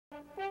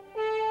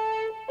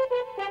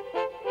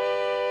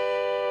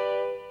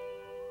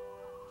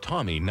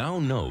Tommy now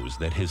knows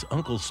that his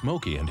Uncle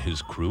Smokey and his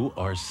crew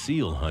are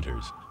seal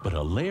hunters, but a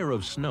layer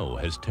of snow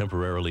has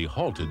temporarily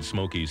halted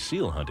Smokey's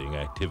seal hunting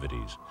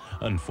activities.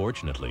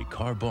 Unfortunately,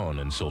 Carbon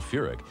and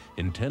Sulfuric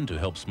intend to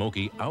help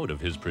Smokey out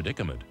of his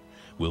predicament.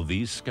 Will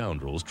these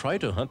scoundrels try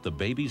to hunt the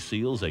baby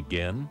seals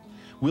again?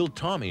 Will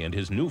Tommy and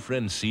his new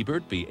friend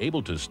Seabert be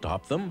able to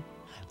stop them?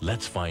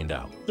 Let's find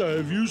out.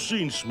 Have you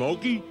seen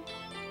Smokey?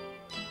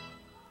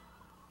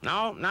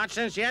 No, not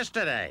since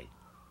yesterday.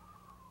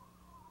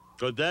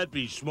 Could that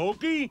be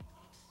Smokey?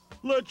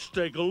 Let's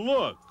take a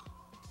look.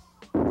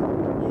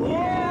 Whoa!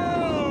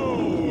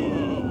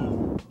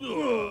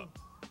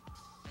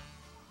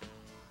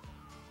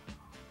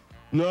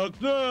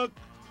 Knock, knock.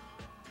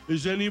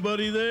 Is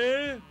anybody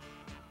there?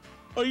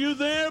 Are you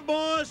there,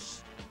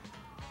 boss?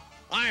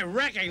 I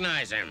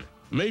recognize him.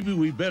 Maybe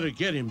we better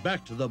get him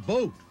back to the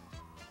boat.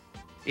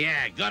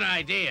 Yeah, good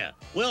idea.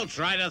 We'll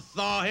try to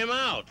thaw him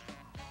out.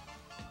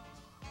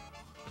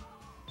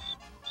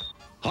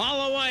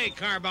 Haul away,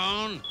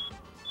 Carbone.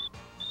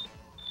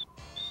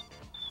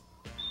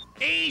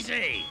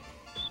 Easy.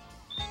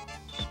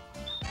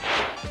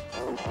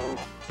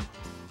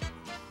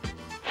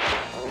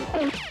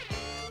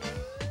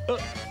 Oh.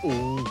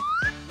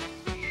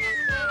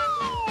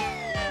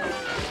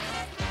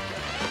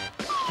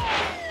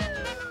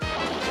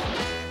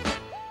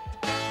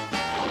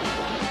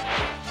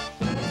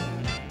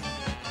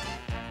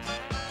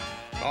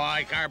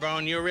 Boy,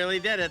 Carbone, you really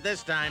did it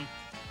this time.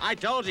 I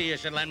told you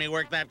should let me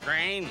work that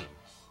crane.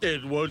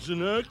 It was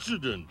an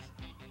accident.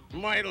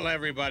 Wait till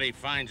everybody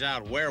finds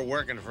out we're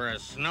working for a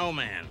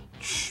snowman.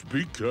 Shh,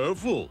 be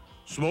careful.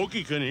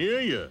 Smokey can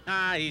hear you.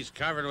 Ah, he's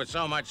covered with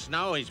so much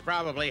snow, he's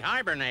probably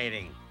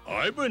hibernating.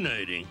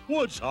 Hibernating?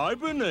 What's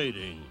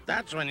hibernating?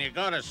 That's when you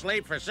go to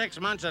sleep for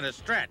 6 months at a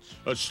stretch.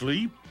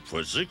 Asleep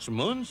for 6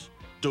 months?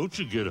 Don't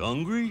you get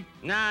hungry?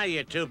 Nah,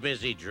 you're too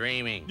busy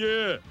dreaming.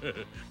 Yeah,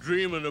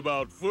 dreaming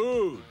about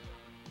food.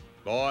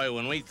 Boy,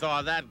 when we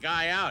thaw that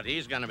guy out,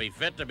 he's gonna be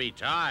fit to be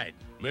tied.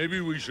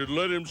 Maybe we should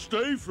let him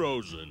stay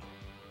frozen.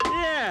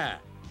 Yeah.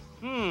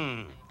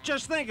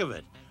 Just think of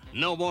it.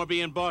 No more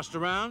being bossed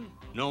around.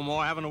 No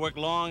more having to work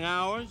long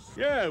hours.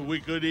 Yeah,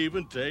 we could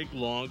even take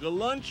longer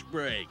lunch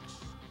breaks.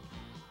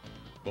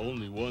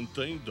 Only one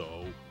thing,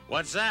 though.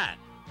 What's that?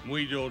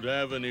 We don't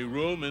have any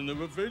room in the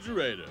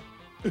refrigerator.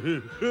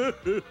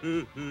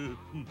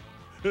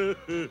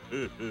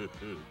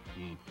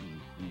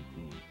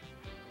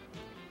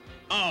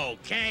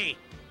 Okay,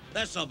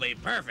 this'll be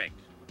perfect.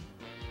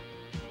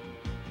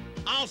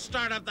 I'll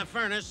start up the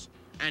furnace,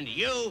 and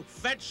you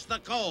fetch the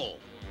coal.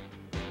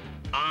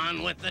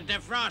 On with the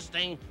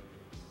defrosting.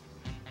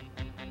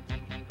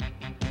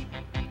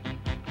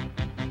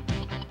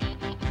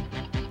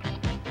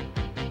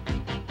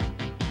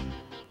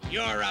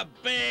 You're a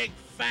big,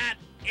 fat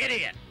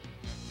idiot.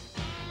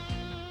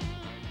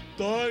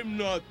 I'm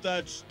not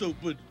that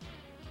stupid.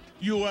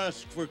 You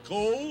ask for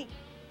coal,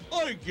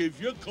 I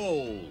give you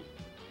coal.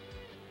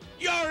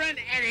 You're an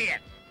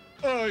idiot.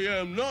 I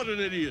am not an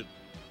idiot.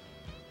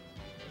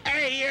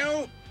 Hey,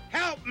 you,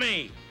 help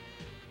me.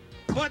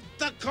 Put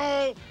the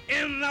coal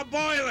in the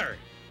boiler.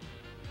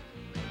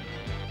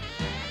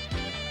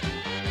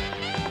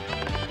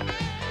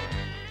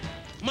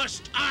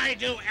 Must I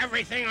do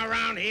everything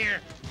around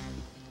here?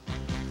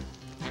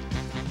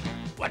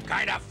 What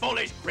kind of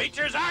foolish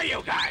creatures are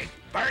you guys?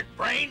 Bird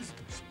brains?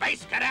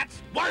 Space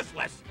cadets?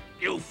 Worthless!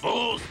 You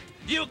fools!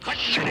 You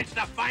couldn't manage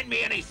to find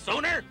me any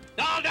sooner?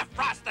 I'll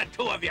defrost the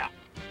two of you!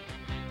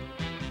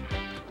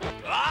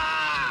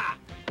 Ah!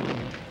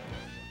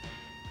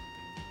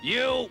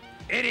 You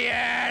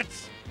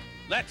idiots!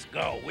 Let's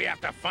go. We have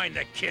to find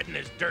the kid and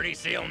his dirty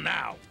seal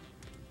now.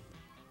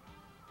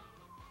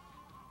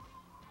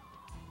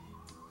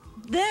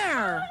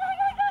 There!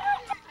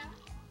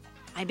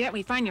 I bet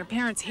we find your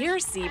parents here,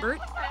 Seabert.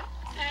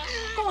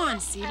 Go on,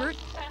 Seabert.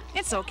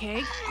 It's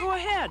okay. Go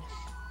ahead.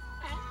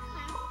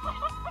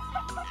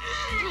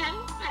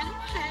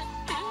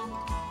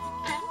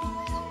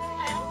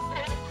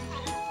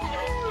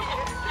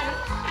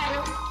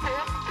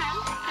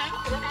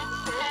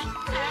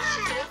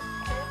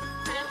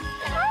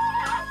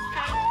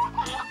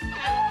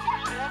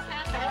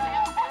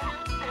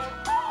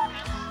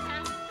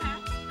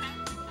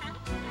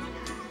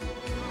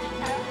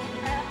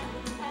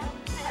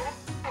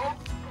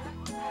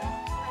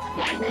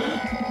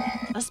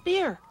 A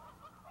spear.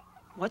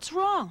 What's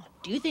wrong?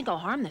 Do you think I'll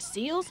harm the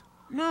seals?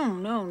 No,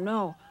 no,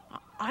 no.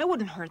 I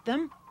wouldn't hurt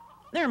them.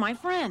 They're my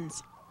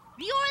friends.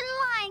 You're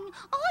lying.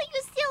 All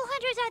you seal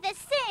hunters are the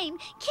same,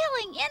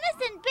 killing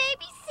innocent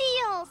baby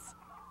seals.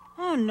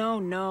 Oh, no,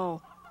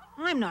 no.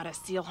 I'm not a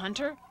seal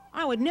hunter.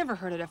 I would never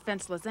hurt a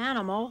defenseless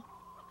animal.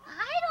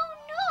 I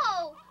don't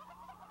know.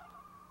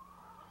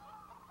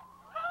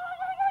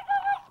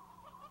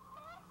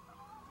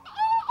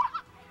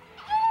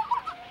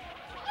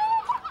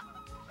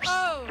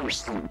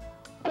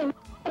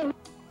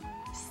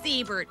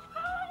 Seabert.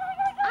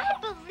 I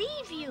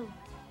believe you.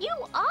 You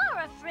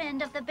are a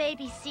friend of the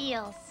baby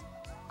seals.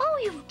 Oh,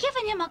 you've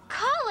given him a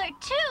collar,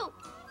 too.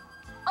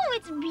 Oh,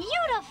 it's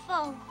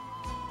beautiful.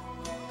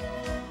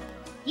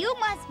 You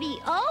must be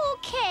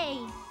okay.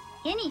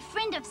 Any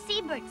friend of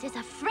Seabert's is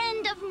a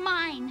friend of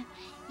mine.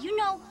 You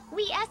know,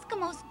 we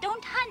Eskimos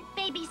don't hunt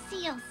baby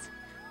seals.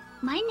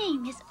 My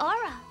name is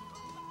Aura.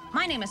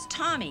 My name is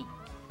Tommy,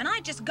 and I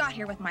just got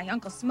here with my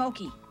Uncle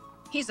Smokey.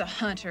 He's a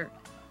hunter.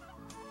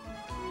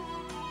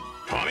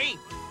 Tommy?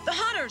 The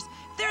hunters!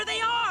 There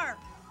they are!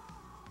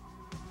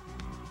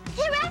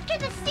 They're after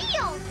the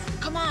seals.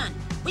 Come on,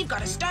 we've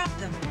got to stop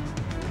them.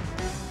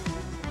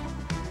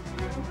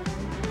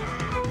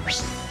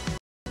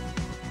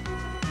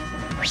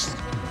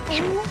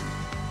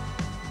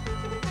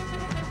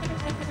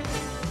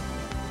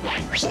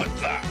 What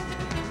the?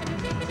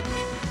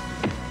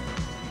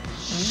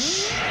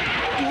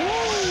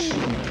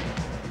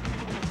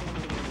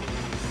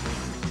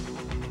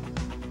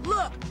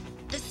 Look,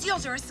 the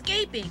seals are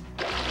escaping.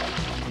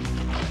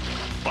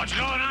 What's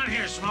going on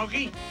here,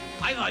 Smokey?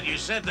 I thought you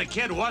said the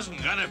kid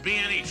wasn't gonna be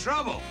any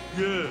trouble.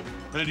 Yeah,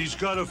 and he's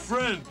got a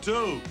friend,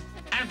 too.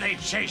 And they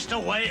chased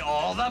away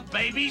all the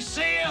baby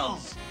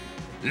seals.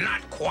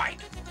 Not quite.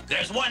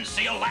 There's one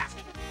seal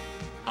left.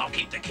 I'll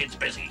keep the kids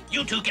busy.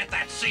 You two get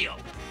that seal.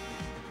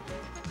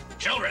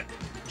 Children,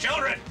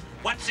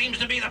 what seems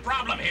to be the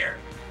problem here?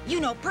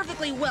 You know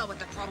perfectly well what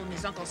the problem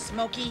is, Uncle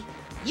Smokey.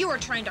 You were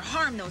trying to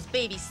harm those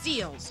baby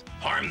seals.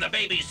 Harm the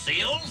baby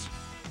seals?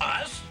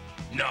 Us?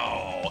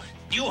 No,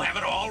 you have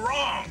it all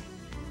wrong.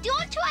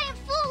 Don't try and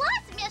fool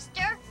us,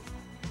 mister.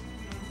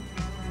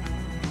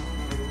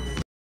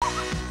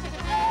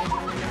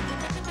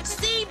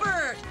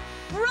 Seabert!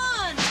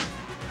 Run!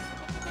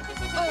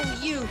 Oh,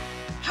 you!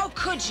 How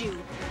could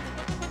you?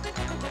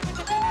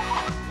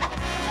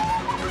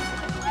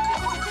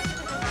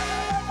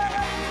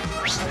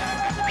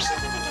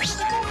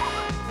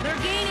 They're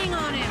gaining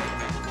on him.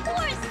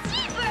 Poor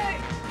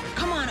Seabert!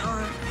 Come on,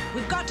 Aura.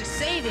 We've got to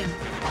save him.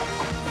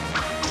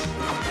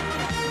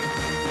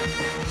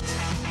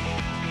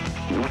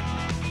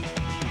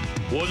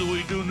 What do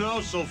we do now,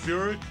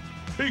 Sulfuric?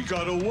 He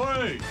got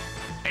away.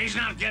 He's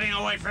not getting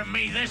away from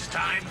me this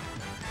time.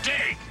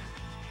 Dig!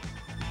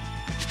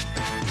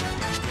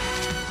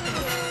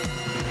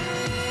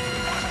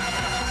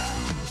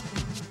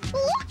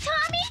 Look,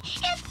 Tommy!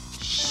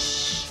 It's...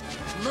 Shh!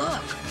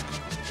 Look!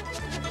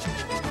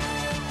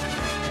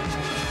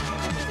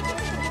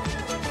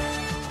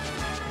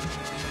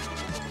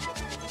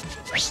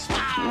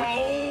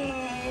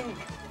 Ow!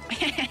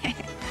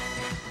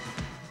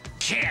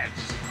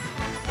 Kids,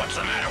 what's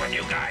the matter with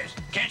you guys?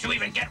 Can't you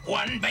even get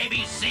one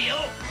baby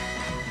seal?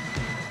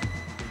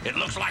 It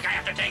looks like I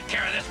have to take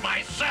care of this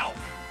myself.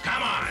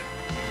 Come on.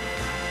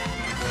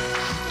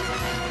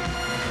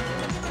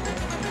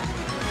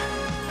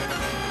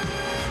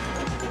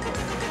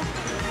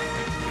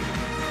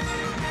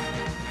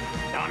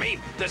 Tommy,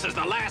 this is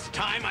the last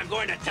time I'm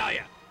going to tell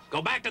you.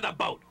 Go back to the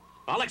boat.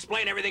 I'll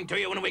explain everything to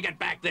you when we get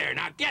back there.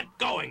 Now get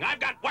going. I've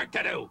got work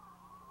to do.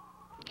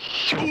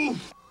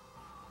 Oof.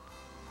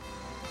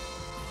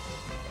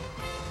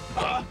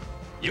 Huh?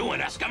 You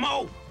an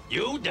Eskimo?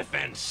 You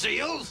defend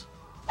seals?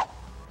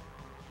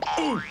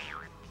 Ooh.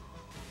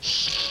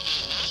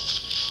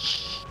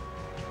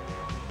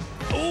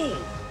 Ooh.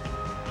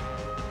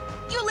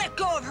 You let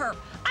go of her!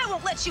 I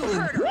won't let you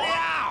hurt her!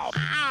 Ow!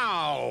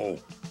 Ow!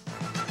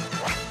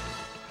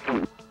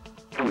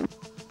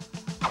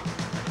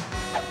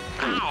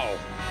 Ow!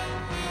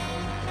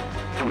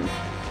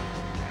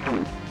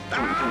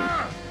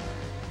 Ah!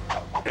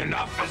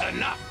 Enough is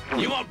enough!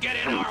 You won't get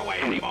in our way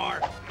anymore!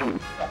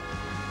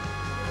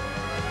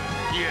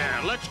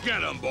 Yeah, let's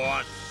get him,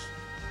 boss.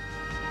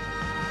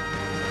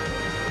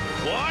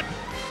 What?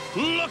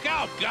 Look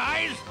out,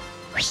 guys!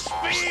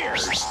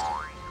 Spears!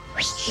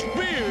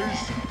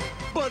 Spears?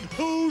 But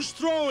who's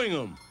throwing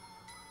them?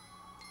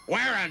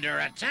 We're under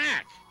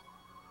attack.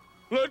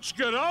 Let's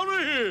get out of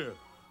here.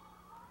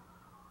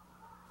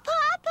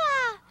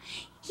 Papa!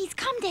 He's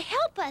come to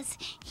help us.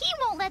 He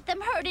won't let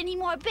them hurt any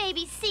more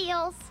baby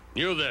seals.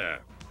 You there.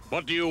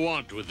 What do you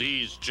want with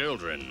these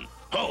children?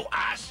 Who,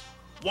 us?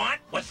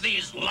 Want with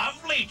these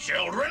lovely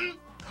children?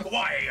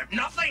 Why,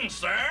 nothing,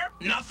 sir.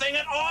 Nothing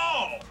at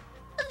all.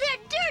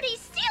 They're dirty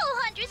seal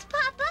hunters,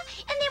 Papa,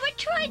 and they were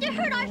trying to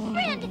hurt our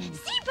friend,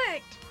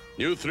 Seabert.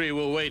 You three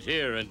will wait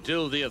here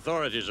until the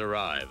authorities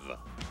arrive.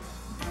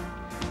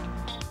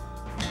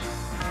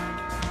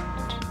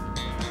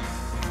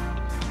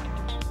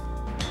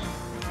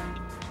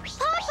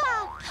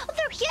 Papa!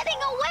 They're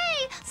getting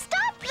away!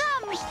 Stop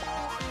them!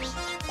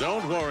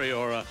 Don't worry,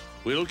 Aura.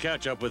 We'll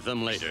catch up with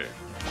them later.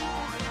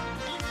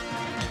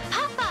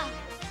 Papa!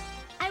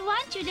 I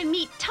want you to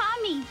meet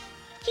Tommy.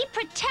 He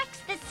protects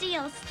the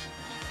seals.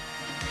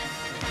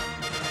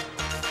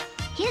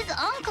 His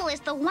uncle is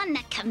the one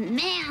that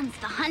commands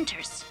the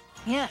hunters.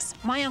 Yes,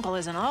 my uncle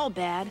isn't all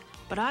bad,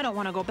 but I don't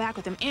want to go back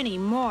with him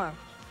anymore.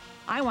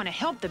 I want to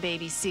help the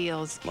baby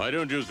seals. Why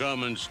don't you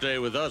come and stay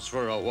with us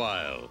for a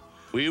while?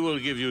 We will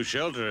give you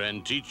shelter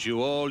and teach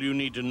you all you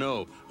need to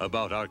know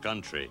about our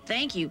country.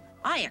 Thank you.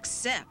 I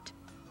accept.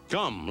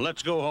 Come,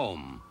 let's go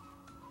home.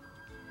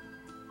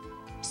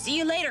 See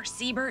you later,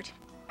 Seabert.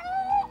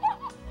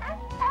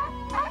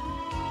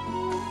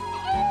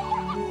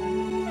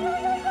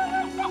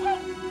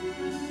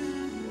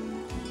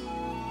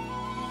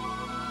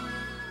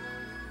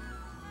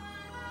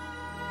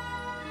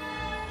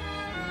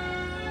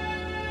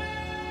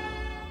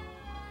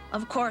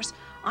 Of course,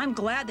 I'm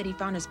glad that he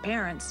found his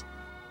parents.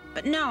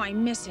 But now I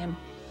miss him.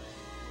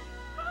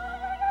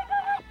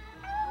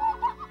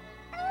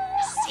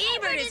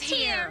 Seabert is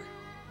here!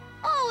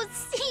 Oh,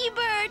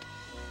 Seabert!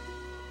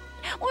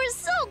 We're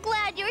so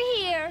glad you're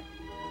here.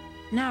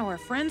 Now we're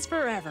friends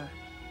forever.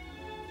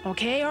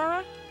 Okay,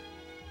 Aura?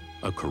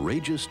 A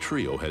courageous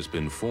trio has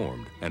been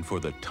formed, and for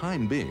the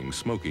time being,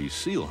 Smokey's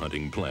seal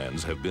hunting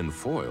plans have been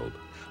foiled.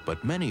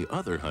 But many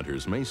other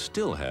hunters may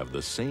still have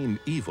the same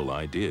evil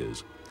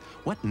ideas.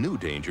 What new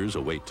dangers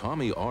await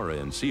Tommy, Aura,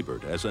 and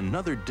Seabert as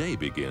another day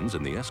begins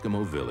in the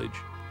Eskimo village?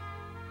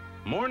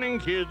 Morning,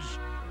 kids.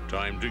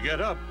 Time to get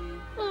up.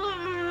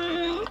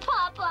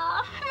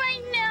 Papa,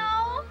 right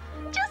now.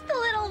 Just a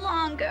little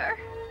longer.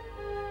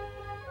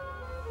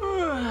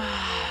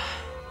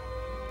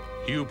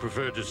 You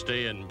prefer to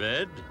stay in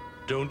bed?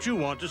 Don't you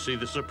want to see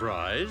the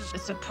surprise? A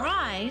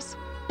surprise?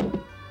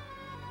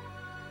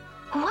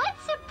 What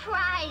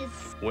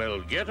surprise? Well,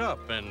 get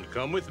up and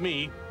come with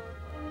me.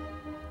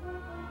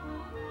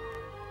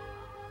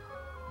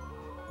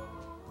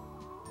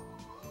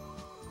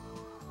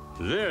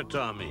 There,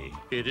 Tommy.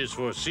 It is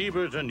for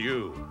Seabert and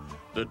you.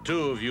 The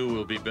two of you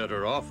will be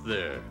better off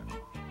there.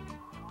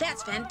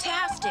 That's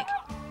fantastic.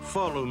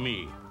 Follow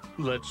me.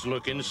 Let's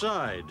look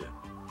inside.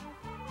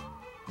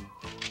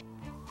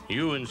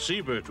 You and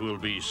Seabert will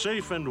be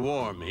safe and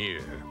warm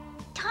here.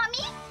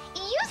 Tommy,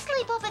 you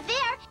sleep over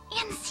there,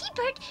 and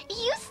Seabert,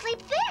 you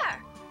sleep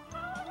there.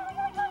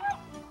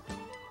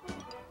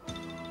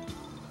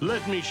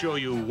 Let me show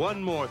you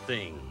one more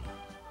thing.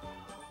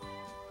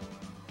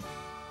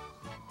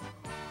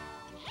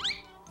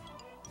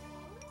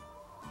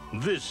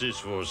 This is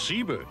for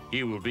Seabert.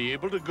 He will be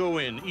able to go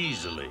in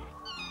easily.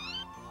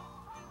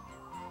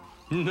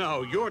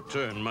 Now your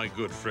turn, my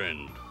good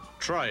friend.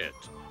 Try it.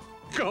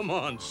 Come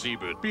on,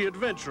 Seabert, be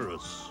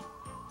adventurous.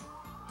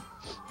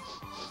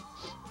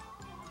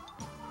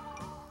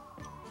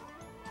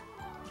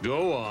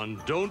 Go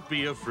on, don't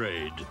be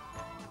afraid.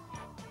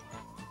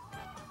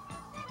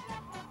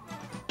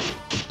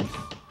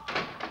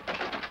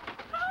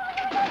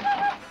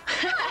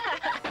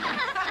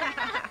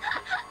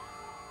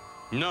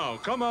 Now,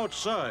 come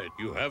outside.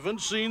 You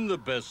haven't seen the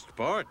best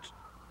part.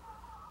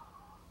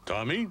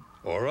 Tommy,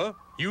 Aura,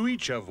 you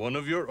each have one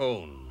of your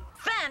own.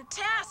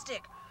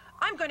 Fantastic!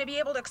 I'm going to be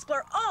able to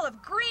explore all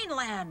of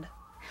Greenland.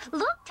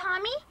 Look,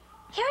 Tommy,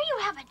 here you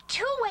have a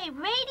two-way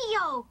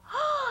radio.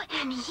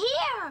 And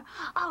here,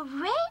 a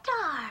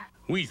radar.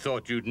 We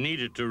thought you'd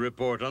need it to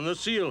report on the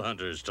seal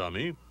hunters,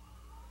 Tommy.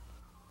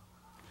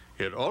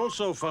 It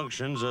also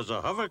functions as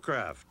a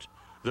hovercraft.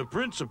 The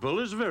principle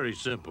is very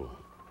simple.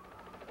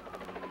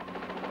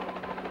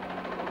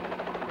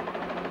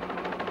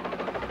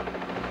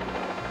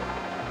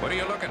 What are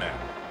you looking at?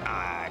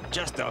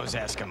 Just those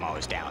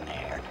Eskimos down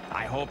there.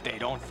 I hope they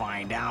don't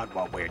find out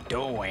what we're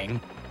doing.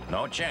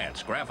 No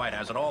chance. Graphite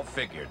has it all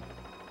figured.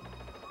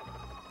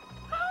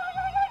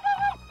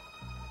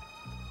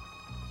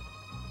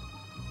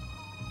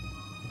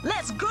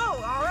 Let's go,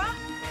 Aura!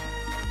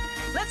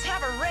 Let's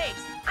have a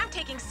race. I'm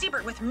taking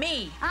Seabert with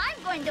me. I'm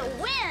going to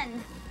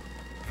win.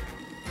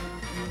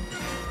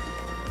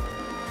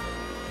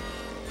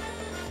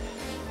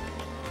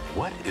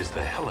 What is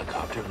the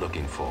helicopter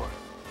looking for?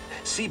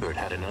 Seabert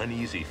had an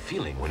uneasy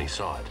feeling when he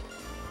saw it.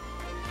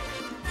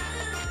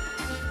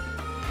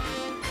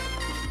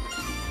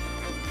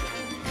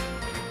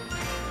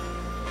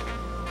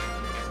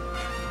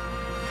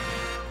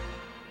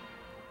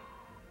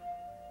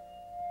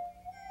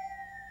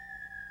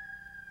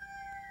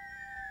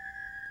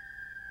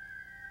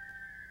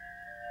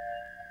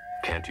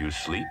 Can't you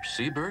sleep,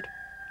 Seabert?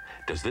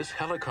 Does this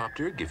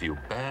helicopter give you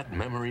bad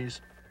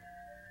memories?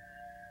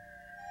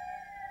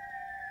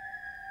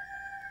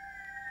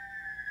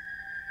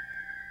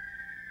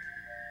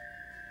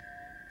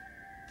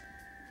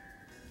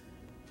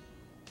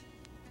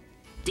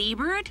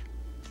 Seabert?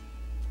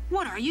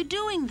 What are you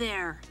doing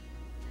there?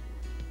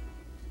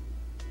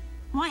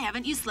 Why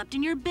haven't you slept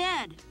in your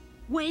bed?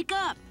 Wake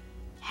up!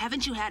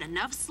 Haven't you had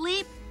enough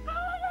sleep?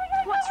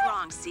 What's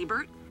wrong,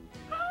 Seabert?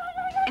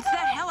 It's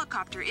that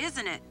helicopter,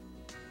 isn't it?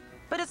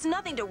 But it's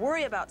nothing to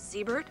worry about,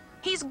 Seabert.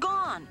 He's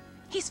gone.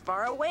 He's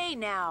far away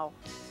now.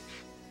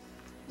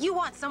 You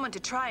want someone to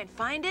try and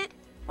find it?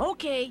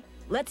 Okay,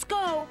 let's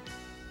go.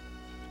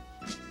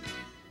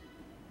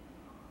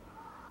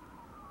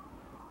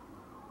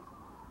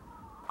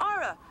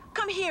 Aura,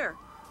 come here.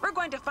 We're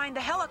going to find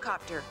the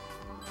helicopter.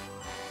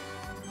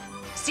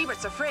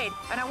 Seabert's afraid,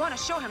 and I want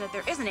to show him that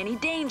there isn't any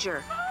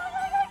danger.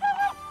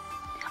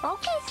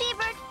 Okay,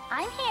 Seabert,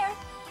 I'm here.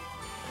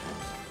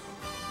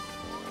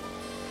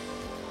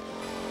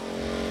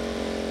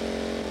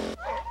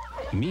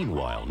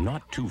 Meanwhile,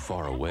 not too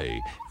far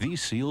away,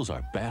 these seals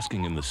are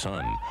basking in the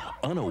sun,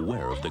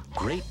 unaware of the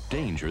great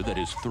danger that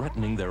is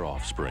threatening their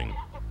offspring.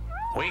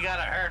 We got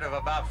a herd of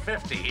about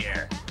 50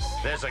 here.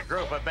 There's a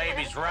group of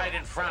babies right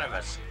in front of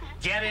us.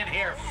 Get in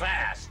here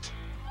fast.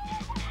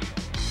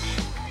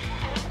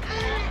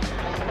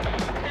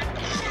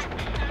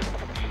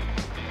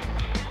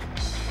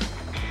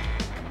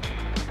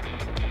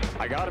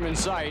 I got him in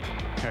sight.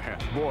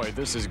 Boy,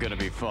 this is gonna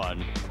be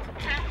fun.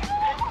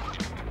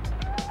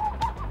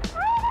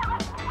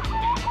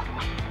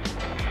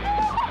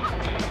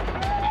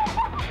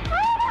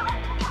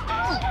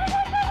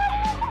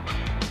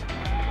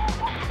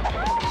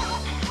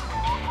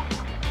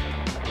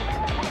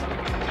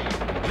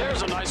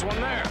 There's a nice one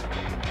there.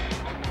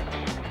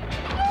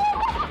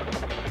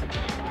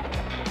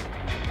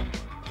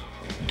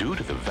 Due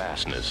to the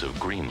vastness of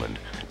Greenland,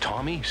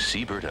 Tommy,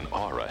 Seabert, and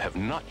Aura have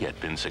not yet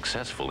been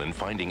successful in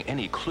finding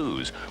any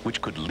clues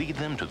which could lead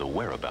them to the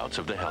whereabouts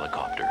of the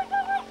helicopter.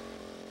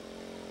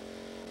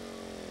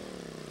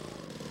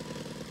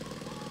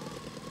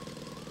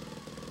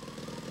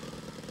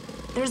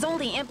 There's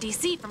only empty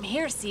seat from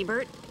here,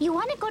 Seabert. You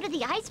want to go to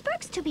the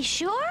icebergs to be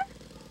sure?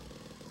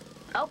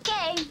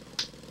 Okay.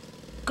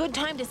 Good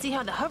time to see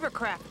how the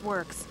hovercraft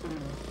works.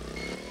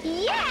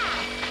 Yeah!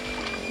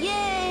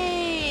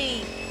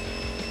 Yay!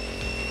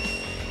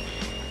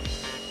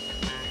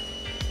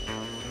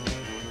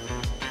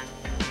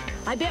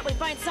 I bet we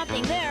find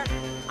something there.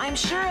 I'm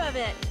sure of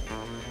it.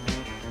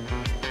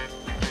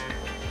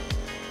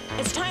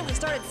 It's time we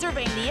started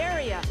surveying the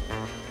area.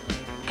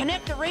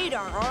 Connect the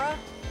radar, Aura.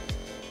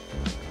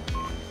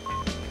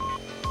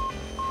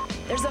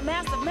 There's a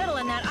mass of metal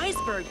in that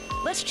iceberg.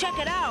 Let's check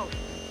it out.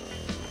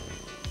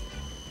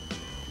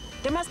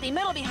 There must be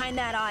metal behind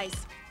that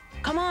ice.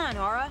 Come on,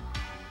 Aura.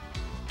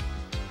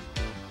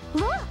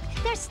 Look,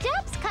 there's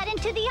steps cut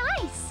into the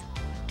ice.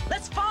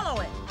 Let's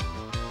follow it.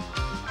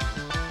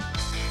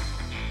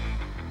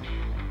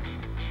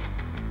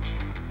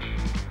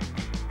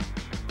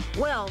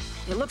 Well,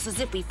 it looks as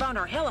if we found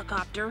our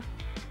helicopter.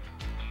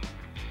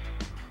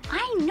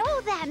 I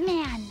know that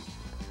man.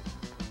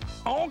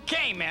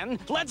 Okay, men,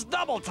 let's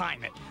double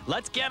time it.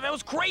 Let's get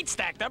those crates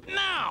stacked up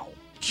now.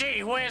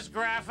 Gee whiz,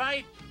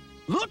 Graphite.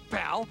 Look,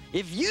 pal,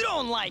 if you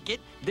don't like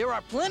it, there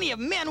are plenty of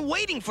men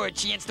waiting for a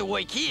chance to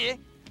work here.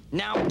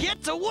 Now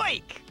get to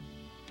work.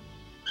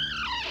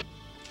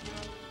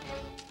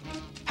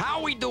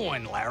 How we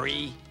doing,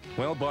 Larry?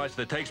 Well, boss,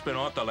 the take's been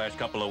off the last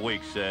couple of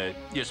weeks.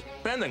 You're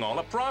spending all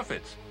the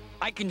profits.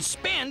 I can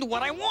spend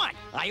what I want.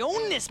 I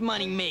own this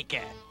money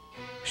maker.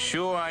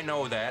 Sure, I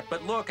know that,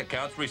 but look,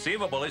 accounts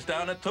receivable is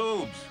down the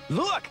tubes.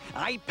 Look,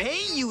 I pay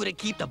you to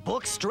keep the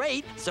books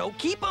straight, so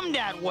keep them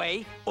that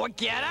way, or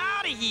get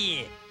out of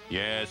here.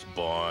 Yes,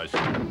 boss.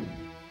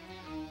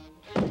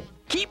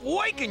 Keep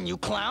working, you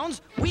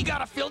clowns. We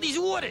gotta fill these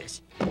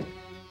orders.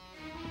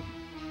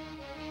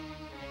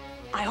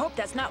 I hope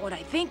that's not what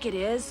I think it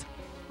is.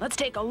 Let's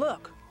take a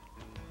look.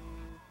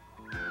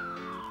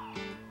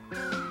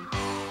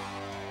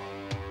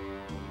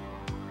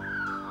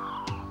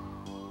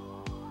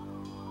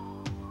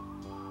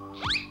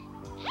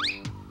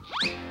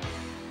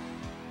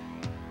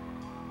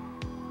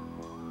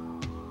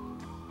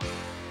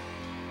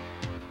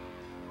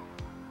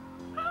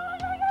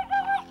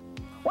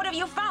 What have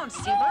you found,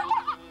 Seabert?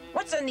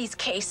 What's in these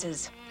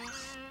cases?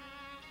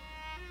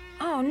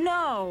 Oh,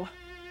 no.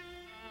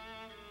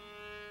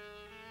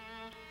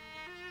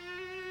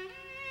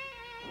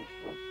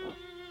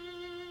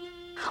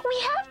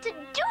 We have to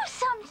do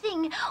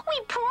something.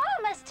 We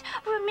promised,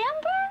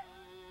 remember?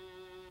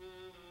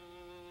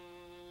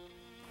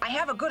 I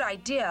have a good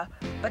idea,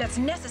 but it's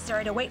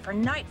necessary to wait for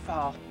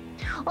nightfall.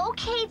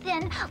 Okay,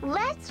 then,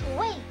 let's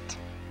wait.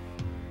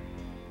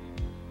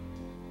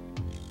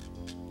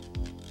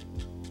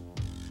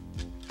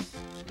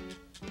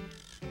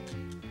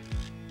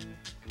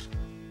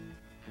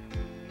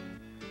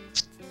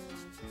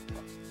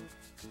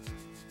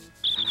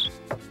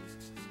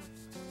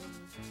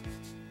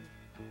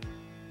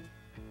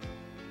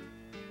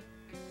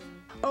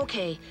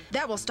 Okay,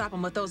 that will stop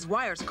them with those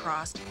wires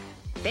crossed.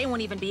 They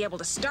won't even be able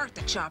to start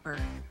the chopper.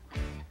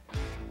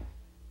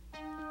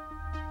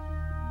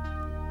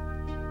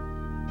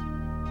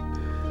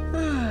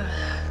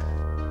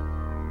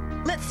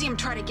 Let's see him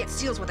try to get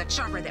seals with a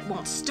chopper that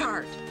won't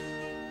start.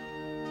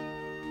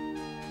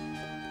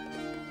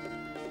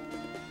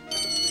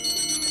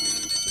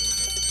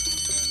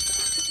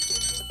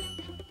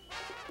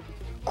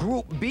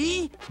 Group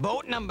B,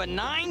 boat number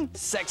 9,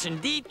 section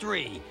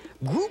D3.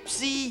 Group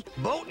C,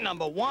 boat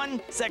number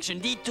 1, section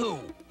D2.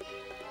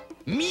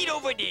 Meet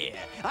over there.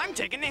 I'm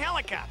taking the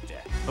helicopter.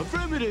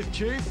 Affirmative,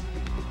 Chief.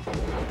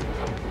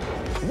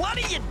 What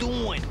are you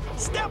doing?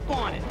 Step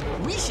on it.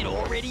 We should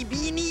already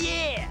be in the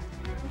air.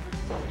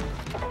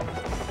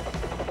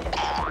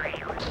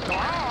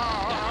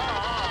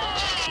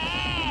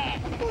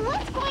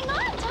 What's going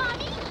on,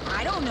 Tommy?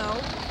 I don't know.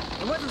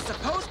 It wasn't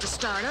supposed to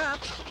start up.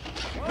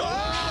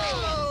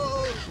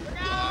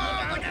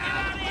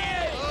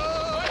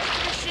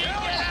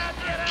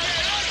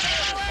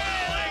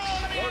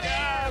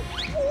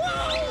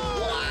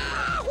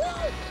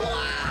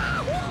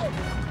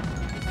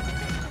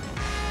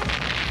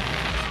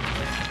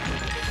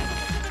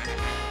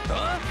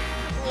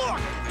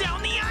 Look,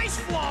 down the ice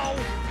floe.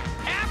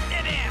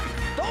 After them.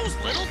 Those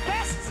little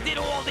pests did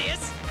all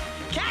this.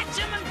 Catch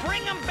them and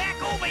bring them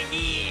back over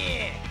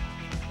here.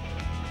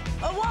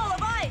 A wall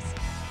of ice!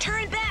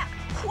 Turn back,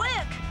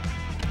 quick!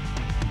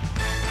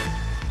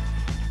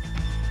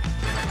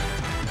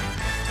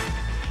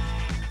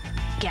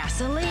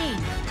 Gasoline.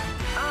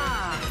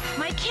 Ah,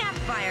 my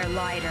campfire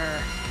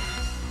lighter.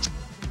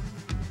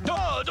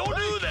 Oh, don't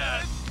do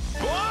that!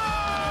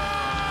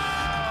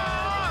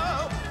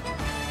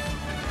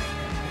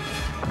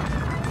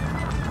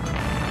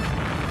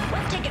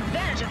 Let's take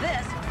advantage of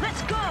this.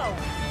 Let's go!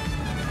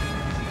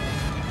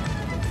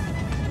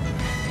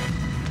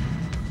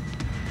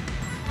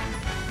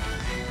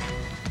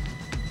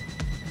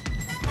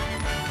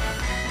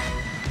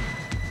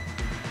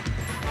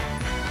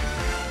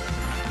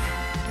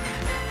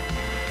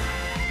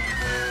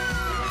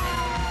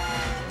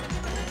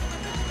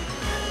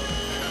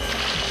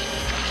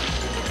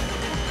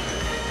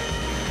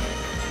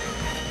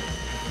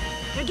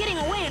 They're getting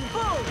away in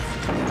boats!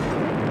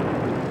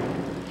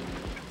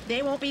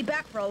 They won't be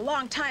back for a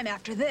long time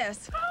after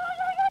this.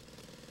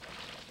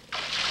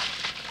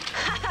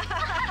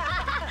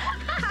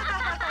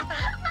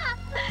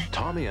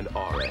 Tommy and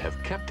Aura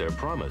have kept their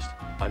promise.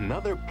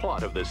 Another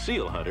plot of the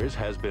seal hunters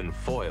has been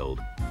foiled.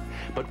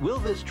 But will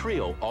this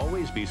trio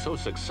always be so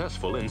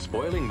successful in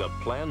spoiling the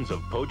plans of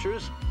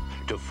poachers?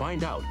 To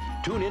find out,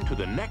 tune in to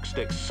the next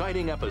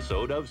exciting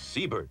episode of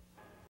Seabert.